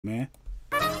Man.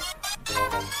 We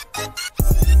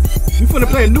finna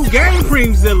play a new game,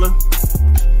 Creamzilla.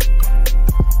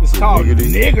 It's called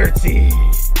Niggerty.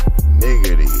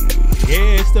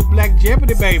 Yeah, it's the Black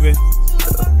Jeopardy, baby.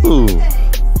 Ooh.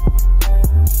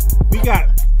 We got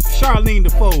Charlene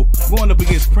Defoe going up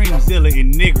against Creamzilla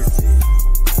in Niggerty.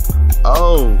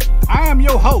 Oh. I am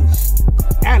your host,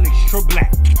 Alex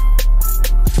Treblack.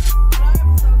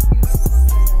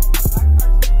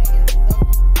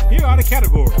 Here are the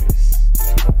categories: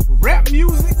 rap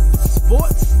music,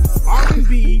 sports,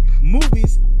 R&B,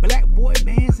 movies, black boy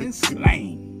bands, and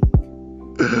slang.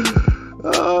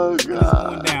 Oh, God. It's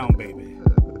going down, baby.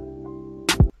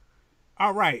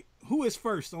 All right, who is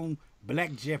first on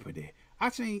Black Jeopardy? I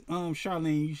think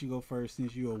Charlene, you should go first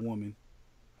since you're a woman.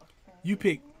 Okay. You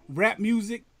pick rap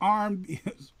music, R&B,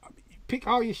 pick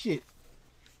all your shit.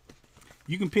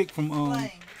 You can pick from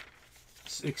Slang.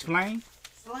 Explain.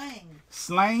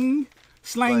 Slang.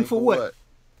 Slang for what?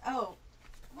 Oh,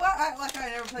 well, I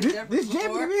never played Jeopardy This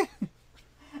before. Jeopardy.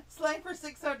 Slang for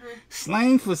 600.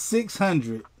 Slang for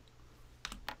 600.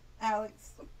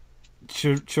 Alex.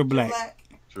 Treblack.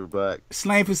 Treblack.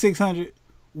 Slang for 600.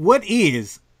 What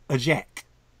is a jack?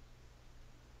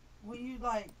 When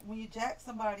you jack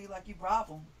somebody, like you rob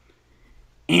them.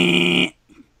 What do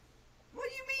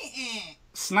you mean?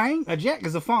 Slang. A jack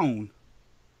is a phone.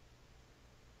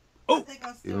 Oh, I think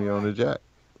I'm still Hit me on the jack.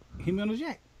 Hit me on the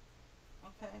jack.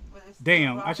 Okay, but it's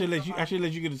Damn, still I should let somebody.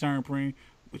 you get a turn, Preem,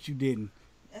 but you didn't.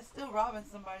 It's still robbing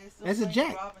somebody. It's still That's a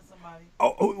jack. robbing somebody.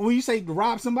 Oh, will you say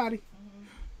rob somebody?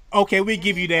 Mm-hmm. Okay, we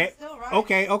give you that.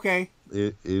 Okay.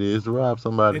 It is to rob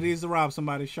somebody. It is to rob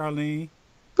somebody, Charlene.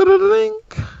 Yeah,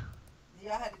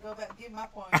 I had to go back and get my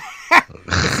points.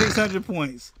 600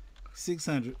 points.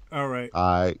 600. All right.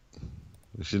 All right.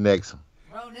 What's your next one?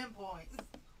 Run them points.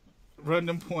 Run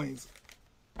them points.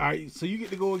 All right, so you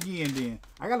get to go again then.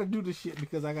 I got to do this shit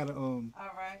because I got to, All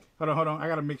right. Hold on. I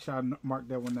got to make sure I mark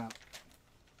that one out.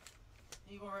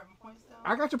 You gonna write my points down?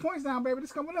 I got your points down, baby.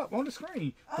 It's coming up on the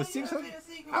screen. For Oh, 600.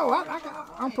 Oh,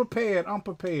 I'm prepared.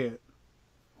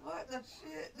 What the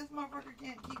shit? This motherfucker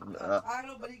can't keep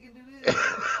idle, but he can do this.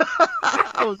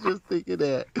 I was just thinking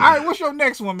that. All right, what's your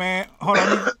next one, man? Hold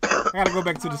on. I got to go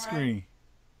back to the screen.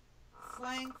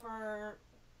 Slang for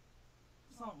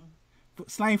something.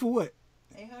 Slang for what?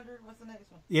 800. What's the next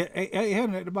one? Yeah,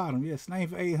 800 at the bottom. Yeah, slang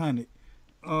for 800.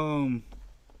 Damn.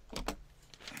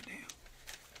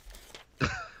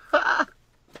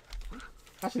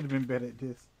 I should have been better at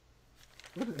this.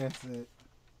 What did that say?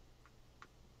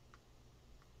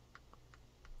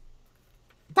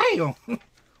 Damn!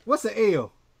 What's an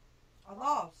L? A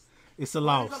loss. It's a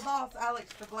loss. What is a loss,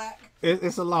 Alex Treblack?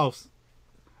 It's a loss.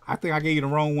 I think I gave you the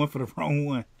wrong one for the wrong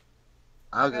one.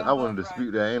 I want to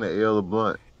dispute that. Ain't an L a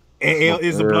blunt. An L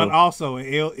is a blunt also.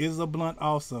 An L is a blunt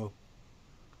also.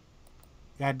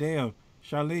 Goddamn.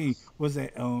 Charlene, what's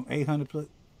that? 800 plus?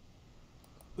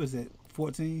 What's that?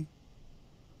 14?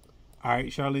 All right,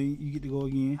 Charlene, you get to go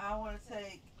again. I want to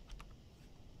take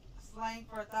slang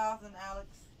for 1,000, Alex.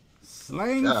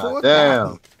 Slang for 1,000.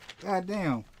 Damn.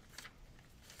 Goddamn.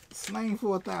 Slang for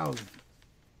 1,000.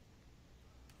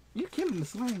 You killing the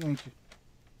slang, ain't you?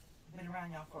 Been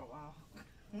around y'all for a while.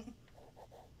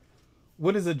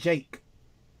 What is a Jake?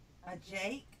 A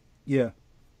Jake? Yeah.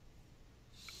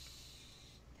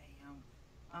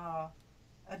 Damn.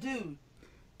 A dude.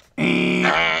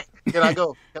 Can I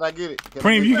go? Can I get it?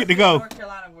 Preem, you get to go. North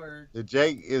Carolina word. The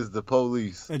Jake is the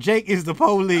police. A Jake is the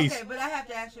police. Okay, but I have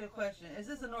to ask you a question. Is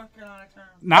this a North Carolina term?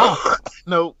 No.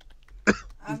 Nope.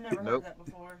 I've never heard that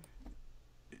before.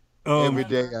 Every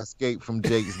day I escape from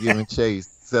Jake's giving chase,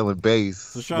 selling bass.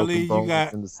 So Charlene, you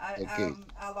got.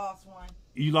 I lost one.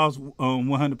 You lost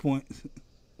 100 points.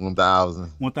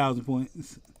 1,000. 1,000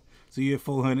 points. So you're at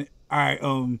 400. All right.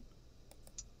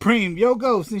 Preem, yo,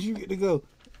 go since you get to go.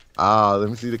 Let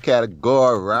me see the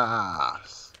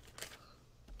categories.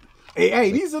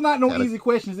 Hey, these are not no easy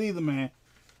questions either, man.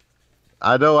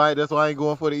 I know. That's why I ain't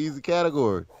going for the easy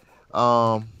category.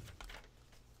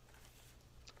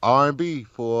 R&B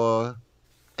for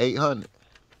 800.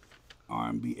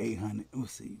 R&B 800.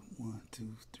 Let's see. 1,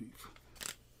 2, 3, 4.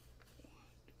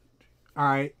 All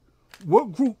right.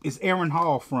 What group is Aaron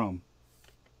Hall from?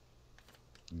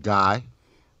 Guy.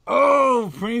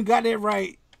 Oh, Preem got that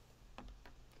right.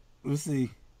 Let's see.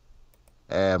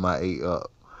 Add my 8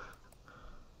 up.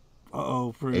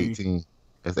 Uh-oh, Preem. 18.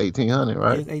 That's 1,800,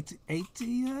 right? It's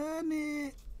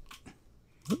 1,800.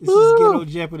 This is Ghetto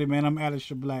Jeopardy, man. I'm Alex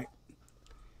Treblack.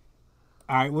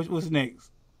 All right, what's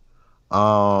next?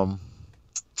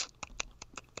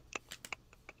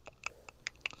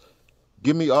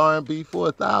 Give me R&B for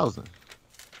 1,000.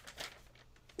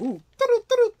 Ooh.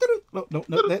 Nope,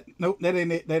 that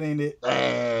ain't it. That ain't it.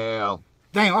 Damn.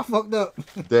 Damn, I fucked up.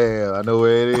 Damn, I know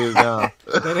where it is now.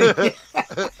 That ain't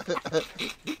it.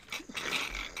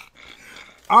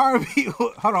 R&B,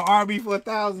 hold on, R&B for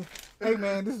 1,000. Hey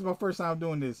man, this is my first time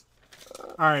doing this.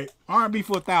 All right, R&B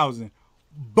for 1,000.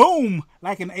 Boom,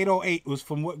 like an 808 was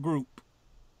from what group?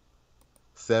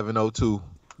 702.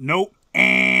 Nope.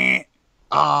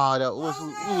 Ah, that was who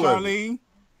was it? Charlene.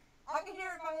 I can hear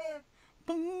it in my head.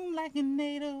 Boom, like an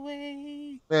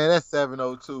 808. Man, that's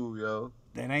 702, yo.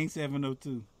 That ain't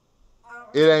 702.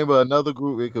 It ain't but another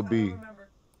group it could I be. don't remember.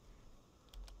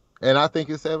 And I think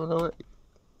it's 708.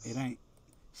 It ain't.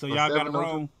 So Or y'all got it 702?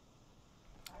 wrong.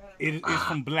 It's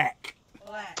from Black.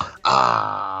 Black.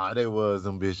 Ah, they was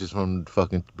them bitches from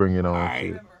fucking Bring It On All right.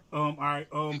 shit. All right.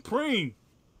 Preem.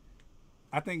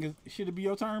 I think should it be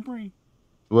your turn, Preem?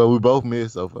 Well, we both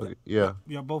missed, so fuck it. Yeah.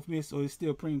 Y'all both missed, so it's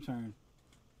still Preem's turn.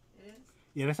 It is?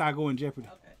 Yeah, that's how I go in Jeopardy.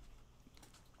 Okay.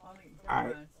 All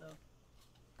right.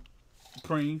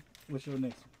 Preem, what's your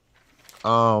next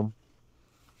Um,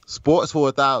 sports for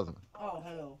 1,000. Oh,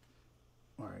 hell.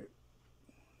 one? All right.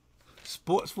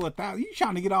 Sports for 1,000. You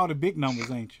trying to get all the big numbers,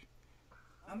 ain't you?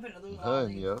 I'm finna lose all Hun,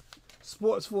 these. yeah.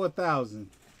 Sports for 1,000.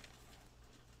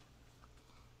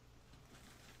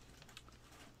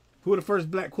 Who the first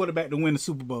black quarterback to win the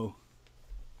Super Bowl?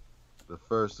 The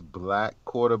first black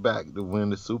quarterback to win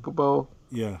the Super Bowl.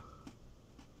 Yeah.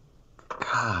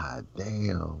 God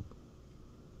damn.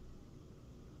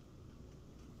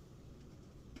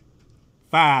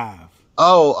 5,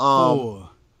 Oh, 4,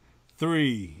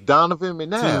 3, Donovan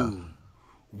McNabb. 2,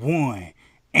 1.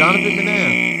 Donovan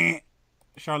McNabb.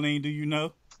 Charlene, do you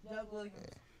know? Doug Williams.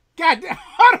 God damn,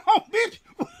 hold on, bitch.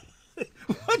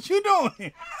 What you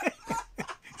doing?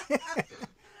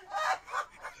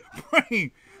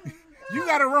 Preem, you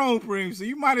got it wrong, Preem, so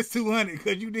you minus 200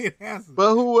 because you did answer.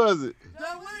 But who was it?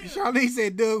 Doug Williams. Charlene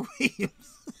said Doug Williams.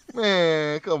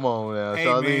 Man, come on now, Hey,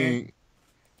 Charlene. man.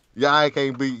 Y'all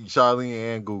can't beat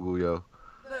Charlene and Google, yo.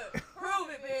 Look, prove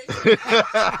it, bitch.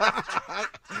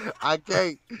 I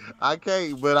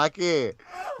can't, but I can.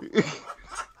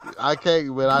 I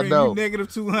can't, but I Preem, know. you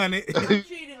negative 200. I'm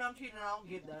cheating. I don't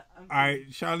get that. All right,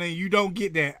 Charlene, you don't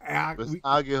get that.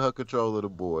 I'll get her control of the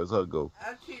boards. Her go.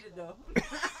 I cheated, though.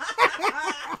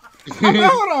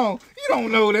 Hold on. You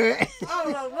don't know that. I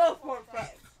don't know no for a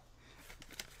fact.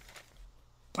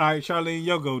 All right, Charlene,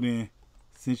 your go then.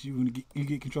 Since you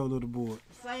get control of the board.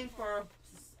 Same for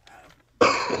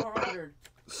 400.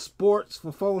 Sports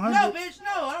for 400? No, bitch,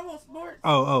 no. I don't want sports.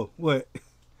 Oh, what?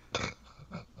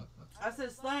 I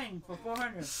said slang for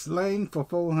 400. Slang for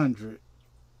 400.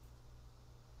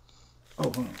 Oh,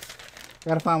 hold on.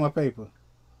 Gotta find my paper.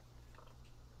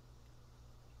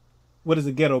 What is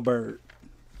a ghetto bird?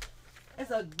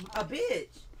 It's a bitch.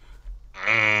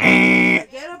 A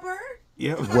ghetto bird?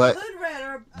 Yep. It's like What? a hood rat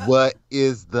or What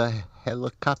is the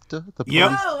helicopter? The Yep.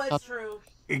 police No, it's helicopter? true.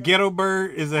 A ghetto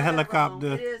bird is a I got it wrong.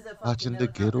 helicopter. It is a fucking Watching the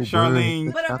helicopter. ghetto Charlene.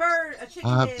 bird. But a bird, a chicken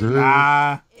I've head, driven-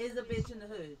 Nah. is a bitch in the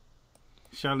hood.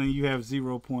 Charlene, you have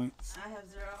 0 points. I have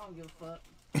 0. I don't give a fuck.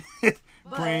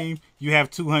 But Preem, you have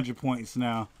 200 points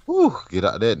now. Whew, get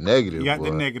out that negative, You got boy.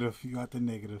 the negative. You got the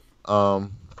negative.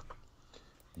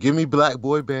 Give me black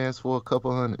boy bands for a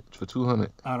couple hundred, for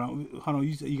 200. Hold on.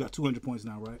 You said you got 200 points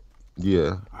now, right?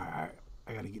 Yeah. All right.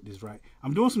 I gotta get this right.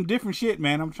 I'm doing some different shit,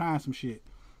 man. I'm trying some shit.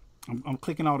 I'm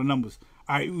clicking all the numbers.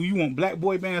 All right. You want black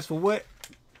boy bands for what?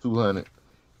 200.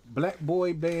 Black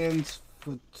boy bands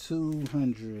for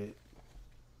 200.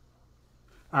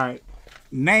 All right.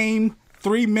 Name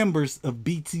 3 members of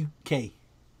B2K.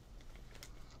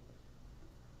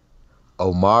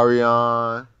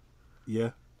 Omarion, Yeah.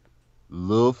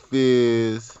 Lil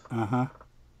Fizz. Uh-huh.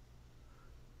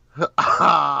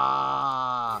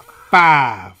 Ah,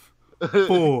 5,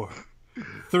 4,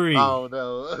 3, I don't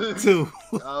know. 2,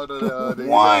 I don't know.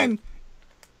 1.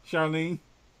 Charlene.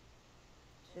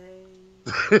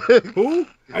 Jay. Who?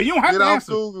 Oh, you don't have Get to off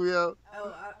answer. Google, yo.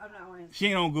 Oh, I'm not wearing. She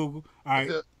ain't on Google. All right.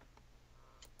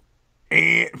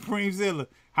 And Preemzilla.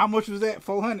 How much was that?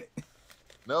 400.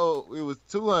 No, it was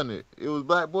 200. It was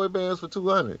black boy bands for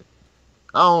 200.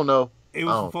 I don't know. It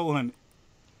was for 400.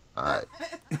 All right.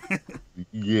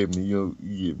 You get me. You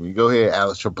get me. Go ahead,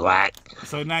 Alistair Black.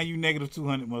 So now you negative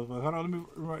 200, motherfucker. Hold on, let me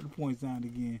write the points down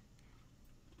again.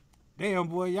 Damn,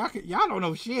 boy, y'all don't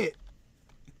know shit.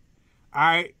 All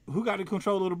right, who got the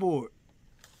control of the board?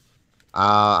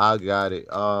 I got it.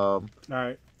 All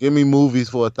right, Give me movies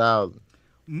for 1,000.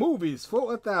 movies for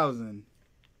 1,000.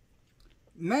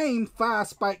 Name 5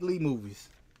 Spike Lee movies.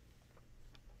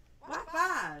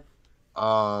 Why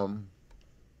 5?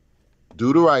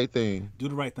 Do the Right Thing. Do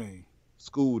the Right Thing.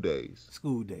 School Days.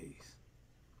 School Days.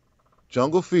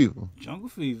 Jungle Fever. Jungle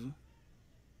Fever.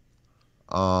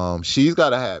 She's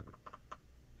Gotta Have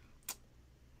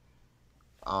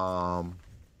It.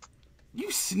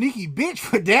 You sneaky bitch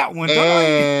for that one.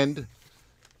 And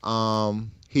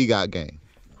He Got Game.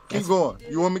 Keep going.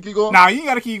 You want me to keep going? Nah, you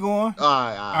gotta keep going.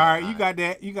 All right. You got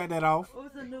that. You got that off. What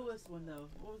was the newest one though?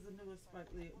 What was the newest Spike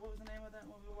Lee? What was the name of that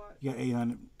one we watched? You got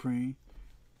 800 Preem.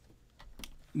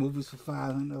 Movies for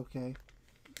 500. Okay.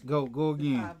 Go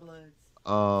again. Five Bloods.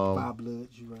 Five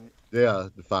Bloods. You right. Yeah,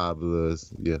 the Five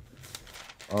Bloods. Yeah.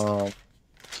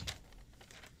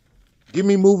 Give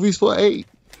me movies for 8.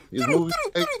 It's movies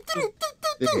for 8.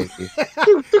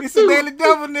 It's a daily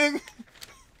double, nigga.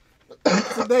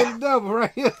 It's a daily double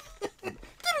right here.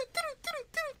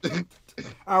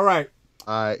 All right.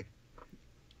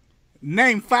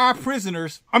 Name 5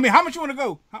 prisoners. I mean, how much you want to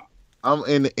go? I'm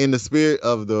in the spirit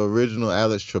of the original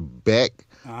Alex Trebek.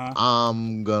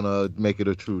 I'm gonna make it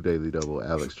a true daily double.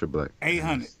 Alex Trebek.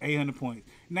 800 points.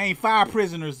 Name 5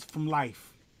 prisoners from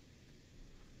Life.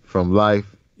 From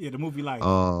Life. Yeah, the movie Life.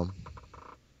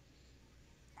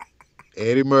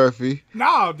 Eddie Murphy.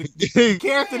 No, the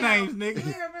character names,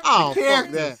 nigga. Oh, fuck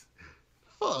that.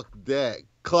 Fuck that.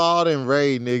 Claude and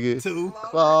Ray, nigga. 2.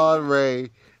 Claude, Ray.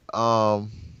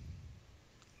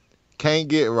 Can't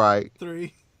Get Right.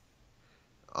 3.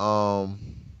 Oh,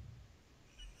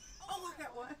 I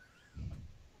got one.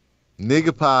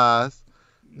 Nigga Pies.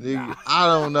 Nigga, Nah. I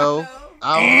don't know.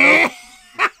 I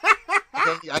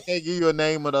can't give you a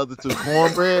name of the other 2.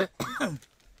 Cornbread. Oh,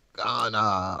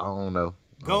 nah, I don't know.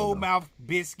 Goldmouth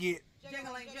Biscuit.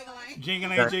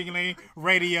 Jingling. Jingling.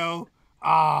 Radio.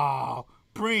 Oh,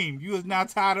 Preem, you is now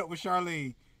tied up with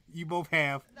Charlene. You both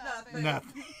have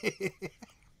nothing.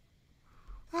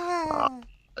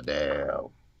 Damn.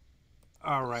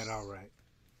 All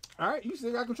right. You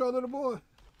still got control of the board.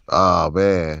 Oh,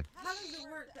 man. How does it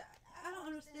work? I don't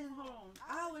understand. Hold on.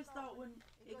 I always thought when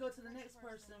it go to the next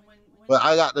person when But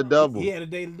I got the double. He had a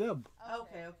daily double.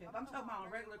 Okay. I'm talking about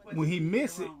a regular question. When he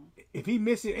miss it, if he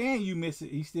miss it and you miss it,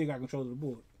 he still got control of the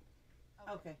board.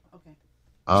 Okay.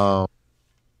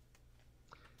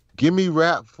 Give me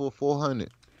rap for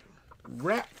 400.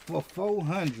 Rap for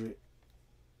 400.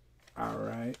 All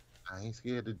right. I ain't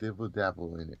scared to dibble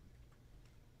dabble in it.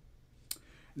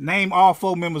 Name all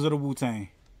 4 members of the Wu-Tang.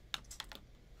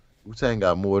 Wu-Tang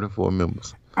got more than 4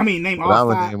 members. I mean, name But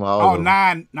all I'ma 5. name all all of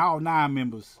 'em. 9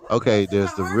 members. Okay,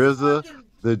 there's the RZA,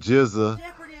 the Jizza,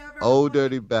 Jeopardy ever. Old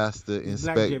Dirty Bastard, It's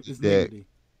Inspect it's Deck, Jeopardy.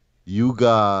 You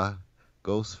God,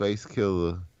 Ghostface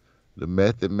Killer, the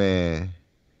Method Man,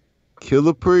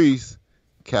 Killer Priest,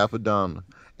 Capadonna,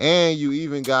 and you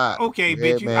even got Okay,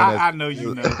 Red bitch. Man I know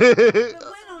you know. But when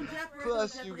on Jeopardy,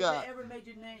 Plus Jeopardy you got- they ever made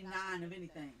you name 9 of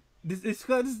anything? This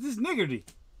niggerty.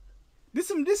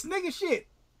 This nigga shit.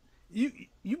 You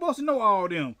supposed to know all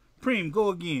them. Preem, go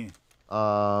again.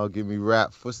 Give me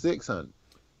rap for 600.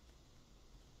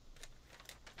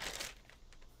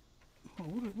 Oh,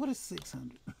 what is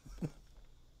 600?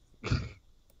 I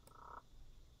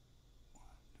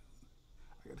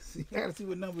gotta see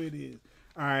what number it is.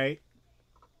 All right.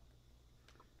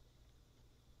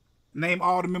 Name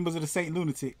all the members of the Saint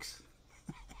Lunatics.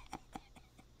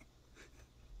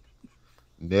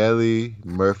 Nelly,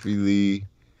 Murphy Lee,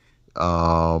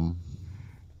 them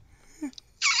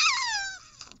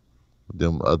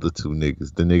other 2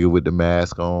 niggas. The nigga with the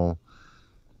mask on,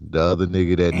 the other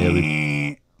nigga that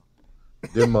Nelly.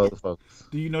 Them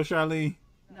motherfuckers. Do you know Charlene?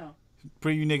 No.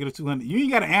 Preem, you nigga to 200. You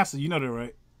ain't got to answer. You know that,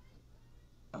 right?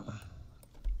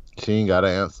 She ain't got an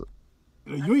answer.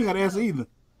 You ain't got to answer either.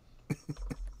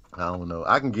 I don't know.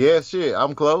 I can guess shit.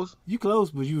 I'm close. You close,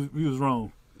 but you was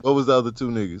wrong. What was the other 2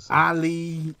 niggas?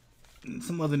 Ali,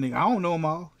 some other nigga. I don't know them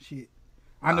all. Shit.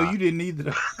 I know you didn't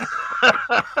either.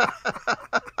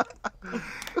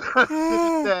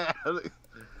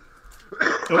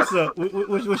 What's up?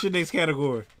 What's your next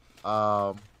category?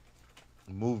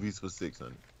 Movies for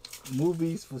 600.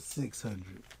 Movies for 600.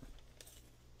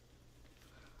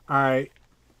 All right.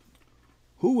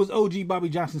 Who was OG Bobby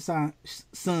Johnson's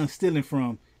son stealing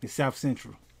from in South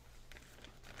Central?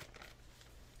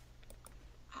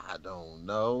 I don't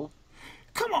know.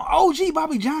 Come on, OG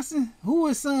Bobby Johnson. Who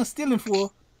was son stealing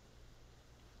for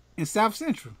in South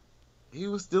Central? He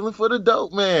was stealing for the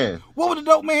dope man. What was the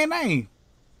dope man name?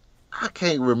 I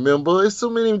can't remember. It's so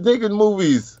many nigga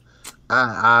movies.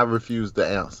 I refuse to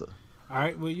answer. All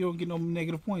right, well, you don't get no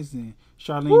negative points then.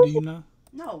 Charlene, do you know?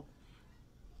 No.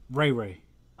 Ray Ray.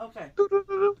 Okay.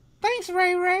 Thanks,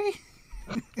 Ray Ray.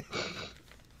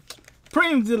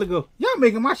 Preem Zilligo. Y'all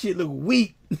making my shit look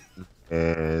weak.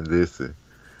 And listen.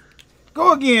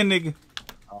 Go again, nigga.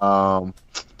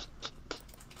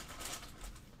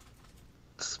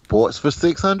 Sports for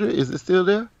 600. Is it still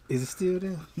there? Is it still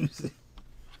there?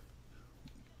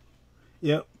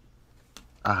 Yep.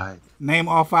 All right. Name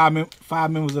all five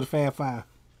members of the Fab Five.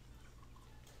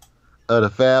 The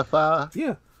Fab Five.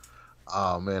 Yeah.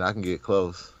 Oh man, I can get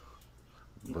close,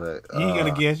 but You ain't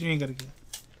gotta guess. You ain't gotta guess.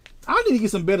 I need to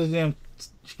get some better than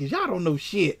because y'all don't know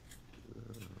shit.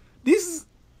 This is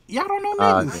y'all don't know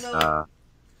niggas.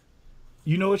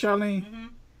 You know what, Charlene? Mm-hmm.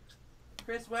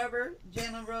 Chris Webber,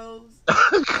 Jalen Rose,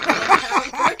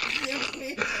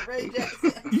 Ray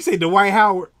Jackson. You say Dwight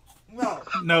Howard? No.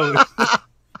 No.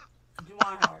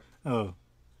 Juwan Howard. Oh.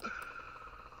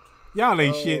 Y'all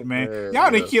ain't shit, man. Man,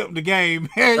 Y'all done killed the game,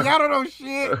 man. Y'all don't know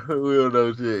shit. We don't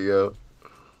know shit, yo.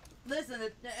 Listen,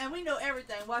 and we know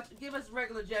everything. Give us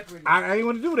regular Jeopardy. I ain't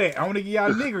want to do that. I want to give y'all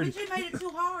niggery. But you made it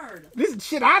too hard. This is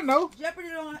shit I know. Jeopardy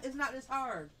is not this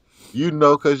hard. You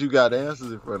know, cause you got the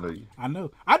answers in front of you. I know.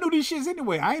 I do these shits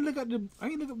anyway. I ain't look up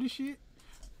this shit.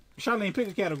 Charlene, pick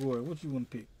a category. What you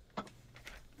want to pick?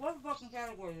 What fucking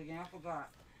categories again? I forgot.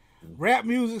 Rap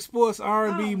music, sports,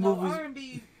 R&B, movies.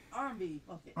 R&B.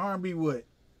 Okay. R&B what?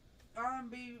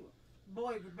 R&B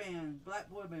boy band, black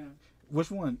boy band.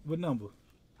 Which one? What number?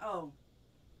 Oh.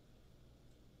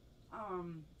 I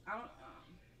don't.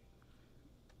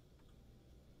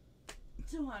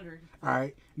 200. All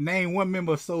right. Name one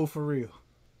member of Soul For Real.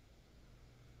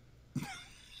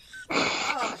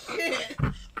 Oh shit.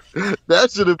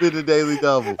 That should have been the Daily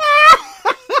Double.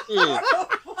 Yeah.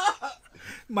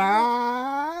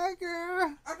 My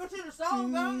girl. I can see the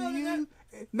song, but I don't know the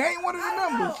Name one of the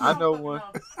numbers. I know one.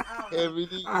 I Every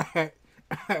D. All right.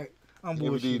 I'm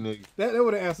Every D bullshit. nigga. That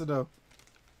would have answered though.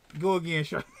 Go again,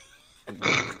 Charlene.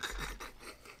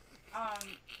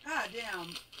 God damn.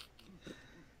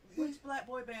 Which black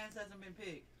boy bands hasn't been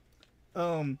picked?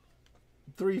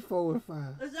 3, 4, and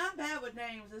 5. Cause I'm bad with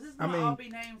names. Is this gonna all be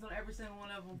names on every single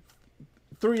one of them?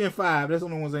 3 and 5. That's the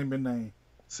only ones that ain't been named.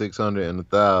 600 and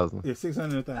 1,000. Yeah,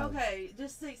 600 and 1,000. Okay,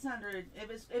 just 600. If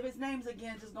it's names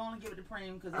again, just go on and give it to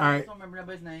Preem because All I right. just don't remember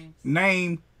nobody's names.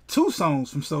 Name 2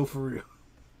 songs from Soul For Real.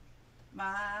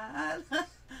 My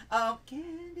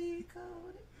candy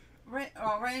coated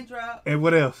raindrop. And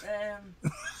what else? I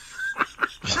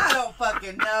don't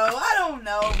fucking know. I don't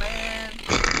know, man.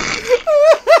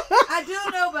 I do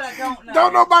know, but I don't know.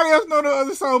 Don't nobody else know the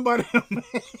other song by them, man.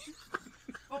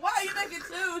 But why are you thinking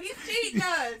 2? He's cheating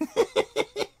us.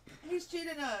 He's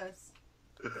cheating us.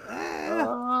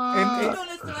 And You're doing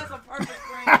this to us on purpose,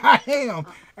 Preem. I am.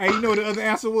 Hey, you know what the other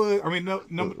answer was? I mean, the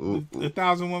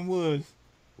 1,001 was.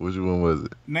 Which one was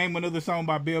it? Name another song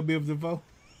by Bell Biv DeVoe.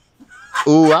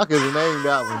 Ooh, I could have named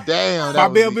that one. Damn. By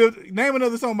That Bell was Biv. Name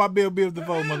another song by Bell Biv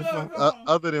DeVoe, motherfucker.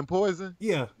 other than Poison?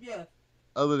 Yeah. Yeah.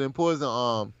 Other than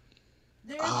Poison,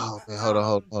 There's oh man, hold on.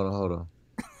 Hold on.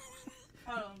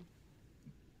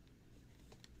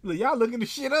 Look, y'all looking the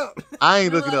shit up. I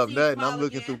ain't Will looking I up see you nothing. smile I'm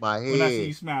looking again? through my head. When I see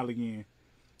you smile again.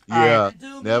 Yeah, Alright,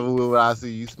 do never me. will I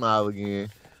see you smile again.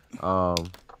 They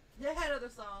had other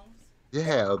songs.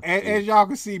 Yeah. As y'all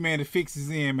can see, man, the fix is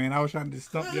in, man. I was trying to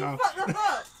stump You y'all. fucked us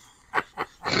up.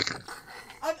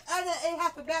 I ate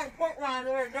half a bag of pork rind.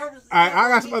 They were nervous. All right, I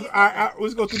got some other. All right,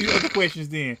 let's go through the other questions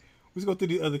then. Let's go through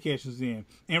the other questions then.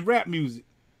 In rap music,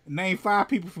 name 5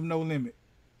 people from No Limit.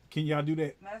 Can y'all do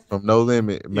that? From No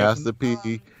Limit, Yeah, Master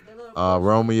P,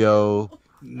 Romeo.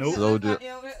 Nope. Soldier.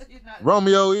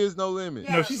 Romeo is No Limit.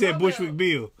 Yeah. No, she said Romeo. Bushwick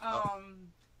Bill.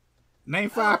 Name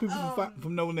 5 people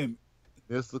from No Limit.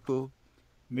 Mystical.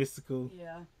 Mystical.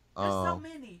 Yeah. There's so Um,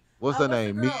 many. what's her What's the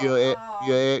name? girl?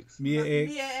 Mia X. Mia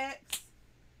X. Mia X.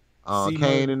 C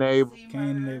Cain and Abel. C Cain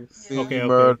and Murder. Abel. C Okay.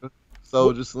 Murder.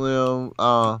 Soldier Slim.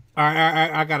 All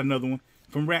right, I got another one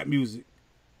from rap music.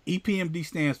 EPMD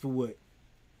stands for what?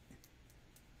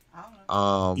 I don't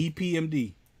know.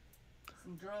 EPMD.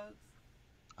 Some drugs.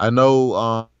 I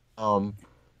know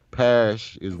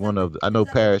Parish is one of the, I know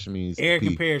Parish means Eric P.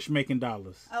 and Parrish making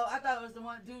dollars. Oh, I thought it was the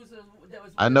one dudes that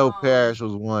was. I know with, Parish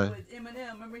was one. With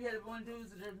Eminem. Remember he had one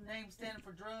dudes that their name standing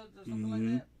for drugs or something Mhm.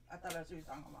 like that. I thought that's what he was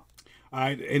talking about. All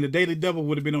right, and the Daily Double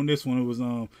would have been on this one. It was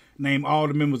name all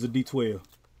the members of D12.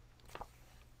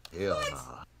 Hell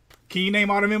nah. Can you name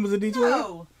all the members of D12?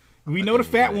 No. We know the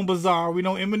fat one, Bizarre. We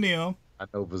know Eminem. I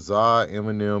know Bizarre,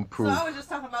 Eminem, So Proof, I was just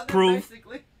talking about that Proof.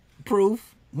 basically.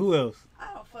 Proof. Who else?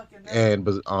 I don't fucking know. and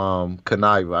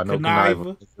Conniver. I know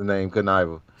Conniver. It's the name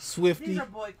Conniver. Swifty. These are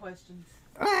boy questions.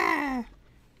 Ah.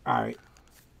 All right.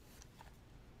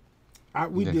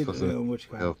 We Yeah, did so- what you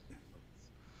call it.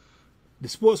 The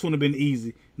sports would have been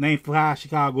easy. Name 5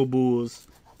 Chicago Bulls.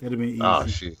 That'd have been easy. Oh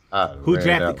shit!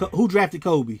 Who drafted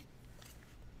Kobe?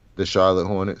 The Charlotte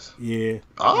Hornets. Yeah.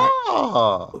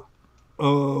 Oh,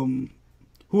 Who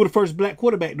was the first black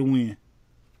quarterback to win?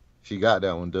 She got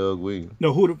that one, Doug Williams.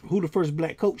 No, who the first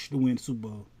black coach to win the Super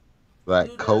Bowl? Black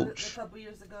Dude, coach. a couple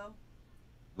years ago.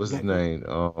 What's his Black name?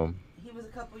 He was a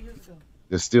couple years ago.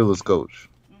 The Steelers coach.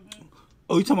 Mm-hmm.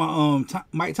 Oh, you talking about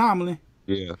Mike Tomlin?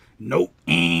 Yeah. Nope.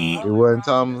 It wasn't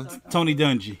Tomlin. Tony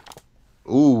Dungy.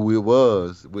 Ooh, it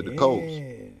was with the Colts.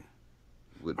 Yeah.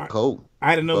 With the Colts. I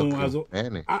had another one.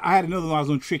 I had another one I was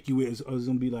gonna trick you with. I was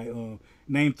gonna be like,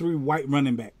 name 3 white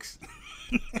running backs.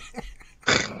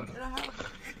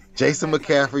 Jason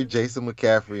McCaffrey.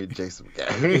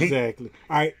 Exactly.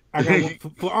 All right. I got one.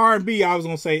 For R&B. I was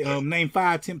gonna say, name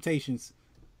 5 Temptations.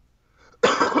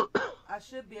 I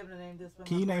should be able to name this one.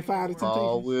 Can you name 5 Temptations?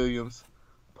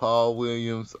 Paul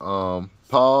Williams.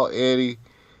 Paul, Eddie,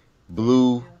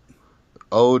 Blue,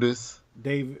 Otis,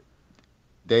 David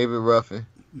Ruffin,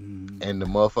 and the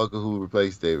motherfucker who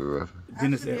replaced David Ruffin. I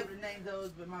should be able to name those,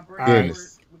 but my brain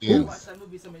Dennis. I watched that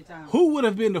movie so many times. Who would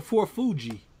have been the 4th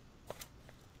Fuji?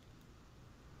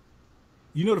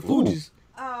 You know the Fugees?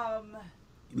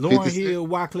 Lauryn 50 Hill,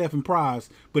 Wyclef, and Prize.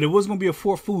 But it was going to be a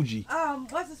 4th Fuji.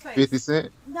 What's his face? 50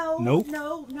 Cent? No. Nope.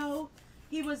 No.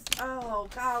 He was, oh,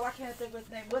 God, why can't I think of his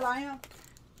name? Will.i.am?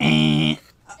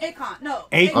 Akon. No.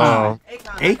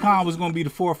 Akon was going to be the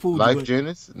 4th Fuji. Life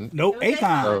Jennings? Nope,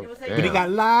 Akon. But he got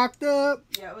locked up.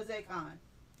 Yeah, it was Akon.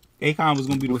 Akon was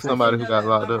going to be the 4th somebody Fuji. who got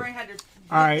locked My up. brain had to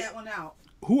All right. that one out.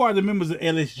 Who are the members of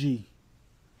LSG?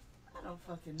 I don't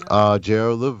fucking know.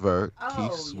 Gerald Levert, Oh,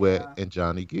 Keith Sweat, yeah. and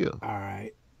Johnny Gill. All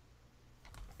right.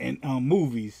 And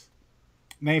movies.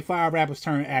 Name 5 rappers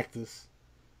turned actors.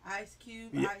 Ice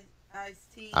Cube, Yeah.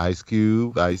 Ice-T. Ice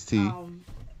Cube, Ice-T,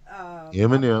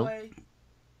 Eminem. My boy,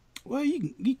 Well, you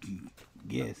can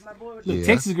guess. my boy with Look, Yeah.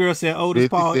 Texas Girl said Otis 50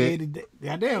 Paul, Cent. Eddie.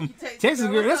 Goddamn. Texas Texas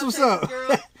Girl. Girl, that's What's what's up, up. Texas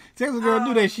Girl? Texas Girl,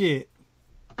 do that shit.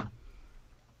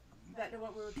 Back to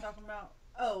what we were talking about.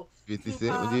 Oh, 50 Tupac,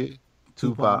 Cent did.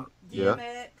 Tupac. Yeah.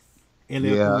 DMX, LL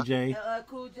Yeah. Cool J. LL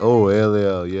Cool J. Oh,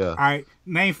 LL, yeah. All right.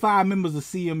 Name 5 members of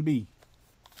CMB.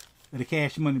 Of the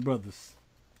Cash Money Brothers.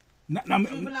 No,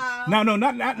 Juvenile.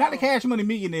 not the Cash Money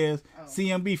Millionaires. Oh.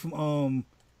 CMB from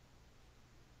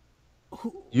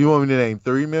You want me to name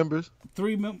 3 members?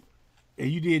 3 members. Yeah,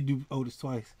 you did do Otis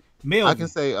twice. Melvin. I can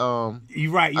say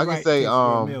You right. I can right. say, Texas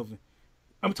Girl, Melvin.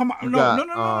 I'm talking about you no.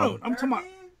 got, I'm talking about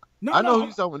no. I know no.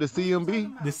 who's talking about the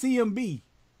CMB. The CMB.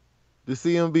 The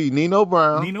CMB. Nino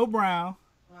Brown. Nino Brown.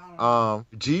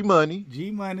 G Money.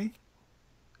 G Money.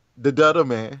 The Dutter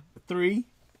Man. 3.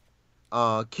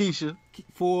 Keisha.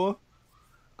 4.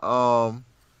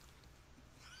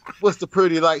 What's the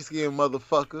pretty light skinned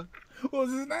motherfucker? What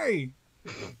was his name?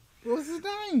 What's his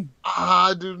name?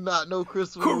 I do not know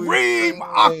Christopher Kareem Williams'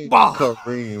 name. Akbar.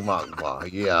 Kareem Akbar,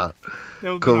 yeah.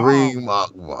 That was Kareem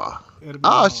Akbar. That'd been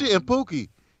Ah, hard. shit, and Pookie.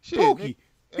 Shit. Pookie.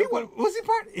 He was he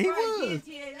part? He Right, was.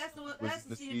 DTA, that's the one. Was That's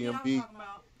the the CMB I was CMB. talking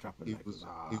about. Drop it He like was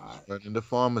that. running the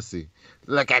pharmacy.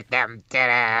 Look at them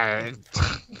titties.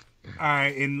 All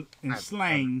right, in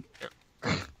slang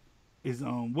is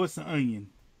what's an onion?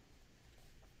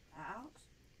 Ouch.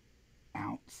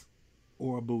 Ounce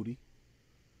or a booty.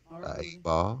 Eight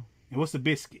ball. And what's a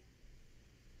biscuit?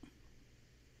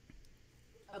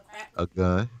 A crack. A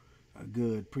gun. A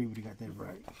good. Previously got that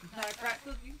right. Not a crack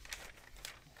cookie.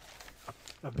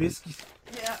 A biscuit.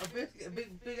 Yeah, a biscuit, a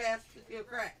big ass cookie of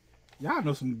crack. Y'all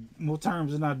know some more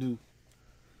terms than I do.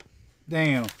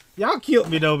 Damn, y'all killed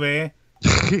me though, man.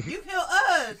 You kill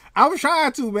us. I was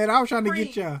trying to, man. I was trying to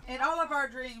get y'all. In all of our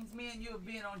dreams, me and you of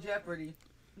being on Jeopardy.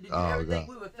 Did you Oh, ever think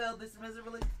God. we would fail this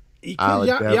miserably? Because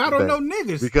y'all don't know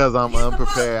niggas. Because I'm Get the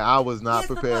unprepared. fuck. I was not Get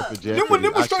the prepared fuck. for Them Jeopardy.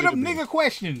 were straight up I should've nigga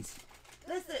questions.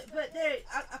 Listen, but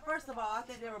first of all, I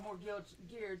think they were more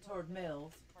geared toward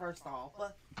males. First off,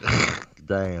 been.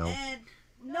 Damn. and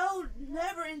no,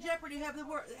 never in Jeopardy have the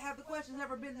questions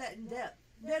ever been that in depth.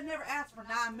 They've never asked for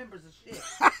 9 members of shit.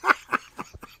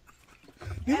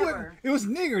 It was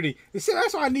niggerty. See,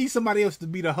 that's why I need somebody else to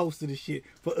be the host of the shit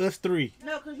for us 3.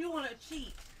 No, because you want to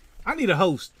cheat. I need a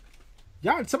host.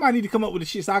 Y'all, somebody need to come up with the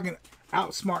shit so I can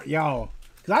outsmart y'all.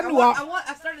 Cause I knew I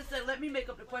started to say, let me make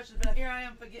up the questions, but here I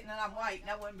am forgetting that I'm white, and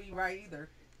that wouldn't be right either.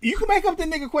 you can make up the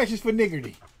nigga questions for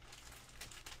niggerty.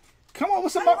 Come on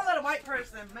with some Why don't let a white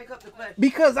person make up the questions?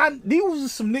 because these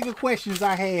was some nigga questions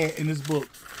I had in this book,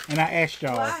 and I asked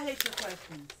y'all. Well, I hate your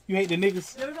questions. You hate the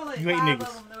niggas? There was only You hate 5 niggas.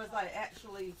 of them. There was like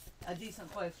actually a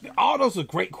decent question. All those are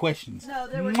great questions. No,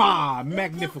 they were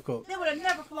Magnifico. They would have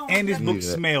never flown. And this with book Need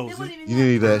that. smells They it. wouldn't even You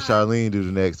need to have let time. Charlene do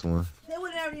the next one. They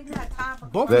would never even have time for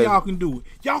Both questions. of y'all can do it.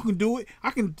 Y'all can do it.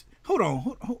 I can. Hold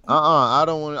on. I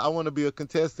don't want. I want to be a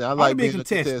contestant. I like be a being a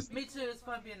contestant. contestant. Me too. It's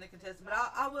fun being the contestant, but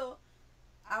I will.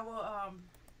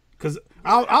 Because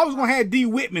I was gonna have D.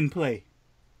 Whitman play.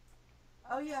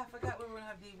 Oh yeah, I forgot we were gonna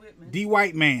have D Whitman. D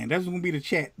White Man. That's gonna be the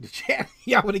chat. The chat.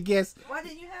 Y'all would have guessed. Why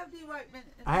didn't you have D Whitman?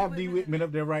 I have D Whitman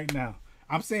up there right now.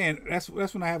 I'm saying that's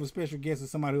when I have a special guest or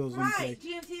somebody else. Right.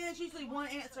 GMTS usually one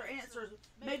answers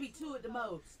maybe 2 at the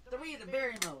most, 3 at the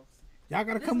very most. Y'all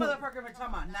gotta come up. This motherfucker been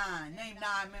talking about 9. Name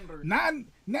 9 members.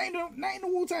 Name the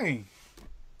Wu-Tang.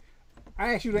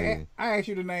 I asked you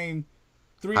to name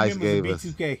 3 Heist members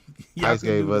of B2K. Heist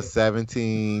gave us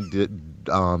 17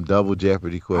 double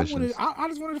Jeopardy questions. I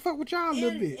just wanted to fuck with y'all a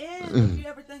little bit. And if you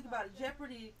ever think about it,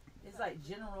 Jeopardy is like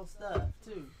general stuff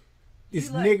too. It's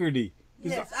niggerty.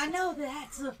 Yes, I know that.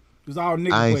 It's all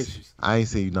nigga questions. I ain't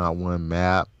seen not one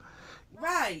map.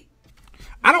 Right.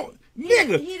 I don't.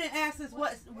 Nigga. He didn't ask us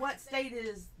what state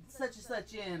is such and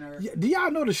such in. Or do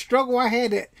y'all know the struggle I had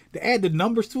to add the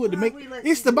numbers to it to make?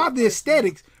 It's about the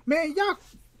aesthetics, man. Y'all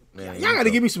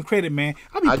gotta give me some credit, man.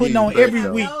 I be putting on every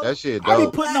week. That shit dope. I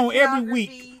be putting on every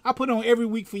week. I put on every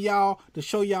week for y'all to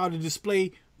show y'all to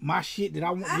display my shit that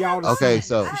I want y'all to see. Okay,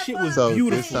 so the shit was so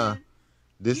beautiful.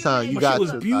 This time you My got shit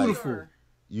was to beautiful. like,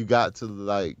 you got to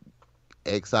like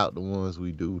X out the ones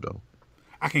we do though.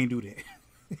 I can't do that.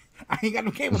 I ain't got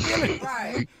no capability.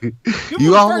 right. This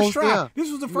You was the almost first try. there.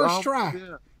 This was the first try.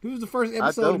 There. This was the first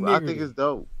episode of I Nigger. think it's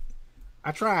dope.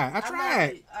 I tried.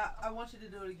 I want you to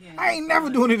do it again. I ain't never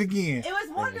doing it again. It was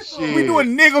wonderful. shit. We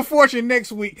doing nigga fortune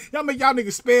next week. Y'all make y'all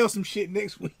niggas spell some shit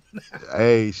next week.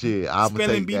 Hey, shit, I'm gonna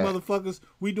Spelling take bee that. motherfuckers.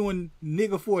 We doing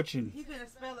nigga fortune. You gonna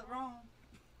spell it wrong.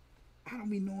 I don't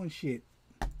be knowing shit.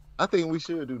 I think we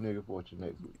should do nigga fortune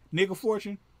next week. Nigga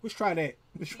fortune. Let's try that.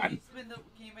 Let's try. Can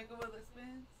you make a wheel that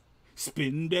spins?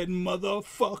 Spin that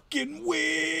motherfucking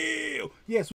wheel.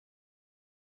 Yes.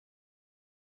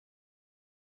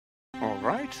 All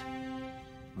right.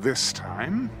 This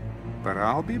time, but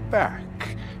I'll be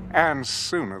back, and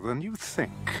sooner than you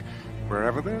think.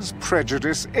 Wherever there's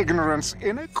prejudice, ignorance,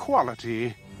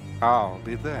 inequality, I'll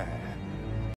be there.